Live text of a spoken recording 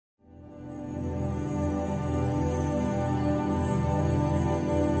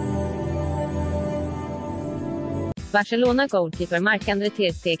Barcelona goalkeeper Marc-Andre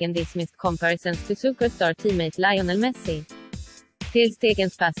Ter Stegen dismissed comparisons to superstar teammate Lionel Messi. Ter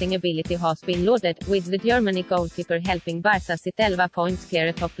Stegen's passing ability has been lauded, with the Germany goalkeeper helping Barca sit 11 points clear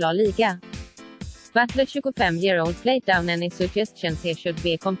atop La Liga. But the 25-year-old played down any suggestions he should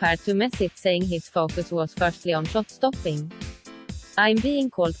be compared to Messi, saying his focus was firstly on shot stopping. "I'm being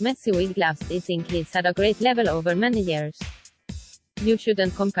called Messi with gloves. I think he's had a great level over many years. You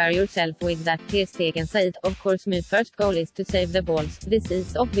shouldn't compare yourself with that," Ter Stegen said. "Of course my first goal is to save the balls. This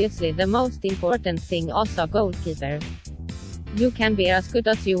is obviously the most important thing as a goalkeeper. You can be as good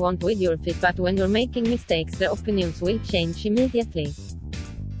as you want with your feet, but when you're making mistakes the opinions will change immediately.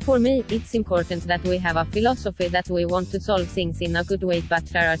 For me, it's important that we have a philosophy that we want to solve things in a good way, but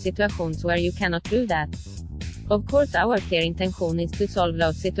there are situations where you cannot do that. Of course our clear intention is to solve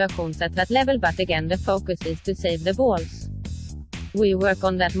those situations at that level, but again the focus is to save the balls. We work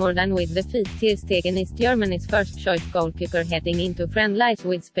on that more than with the feet." Ter Stegen is Germany's first-choice goalkeeper heading into friendlies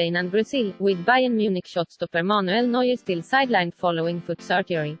with Spain and Brazil, with Bayern Munich shotstopper Manuel Neuer still sidelined following foot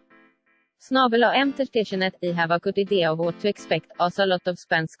surgery. @MTerStation. I have a good idea of what to expect, as a lot of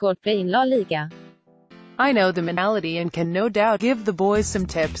Spanish squad play in La Liga. I know the mentality and can no doubt give the boys some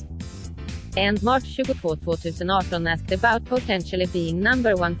tips." And March 22, 2018 asked about potentially being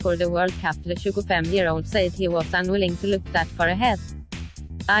number 1 for the World Cup. The 25-year-old said he was unwilling to look that far ahead.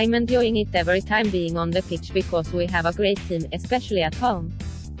 "I'm enjoying it every time being on the pitch because we have a great team, especially at home.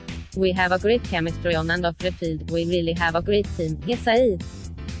 We have a great chemistry on and off the field. We really have a great team," he said.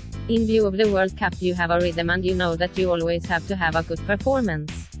 "In view of the World Cup you have a rhythm and you know that you always have to have a good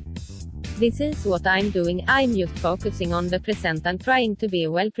performance. This is what I'm doing. I'm just focusing on the present and trying to be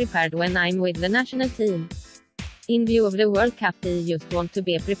well prepared when I'm with the national team. In view of the World Cup I just want to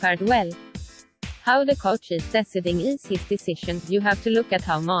be prepared well. How the coach is deciding is his decision. You have to look at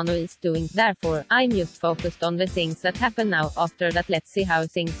how Manu is doing. Therefore, I'm just focused on the things that happen now. After that let's see how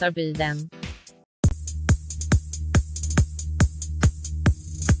things are be then."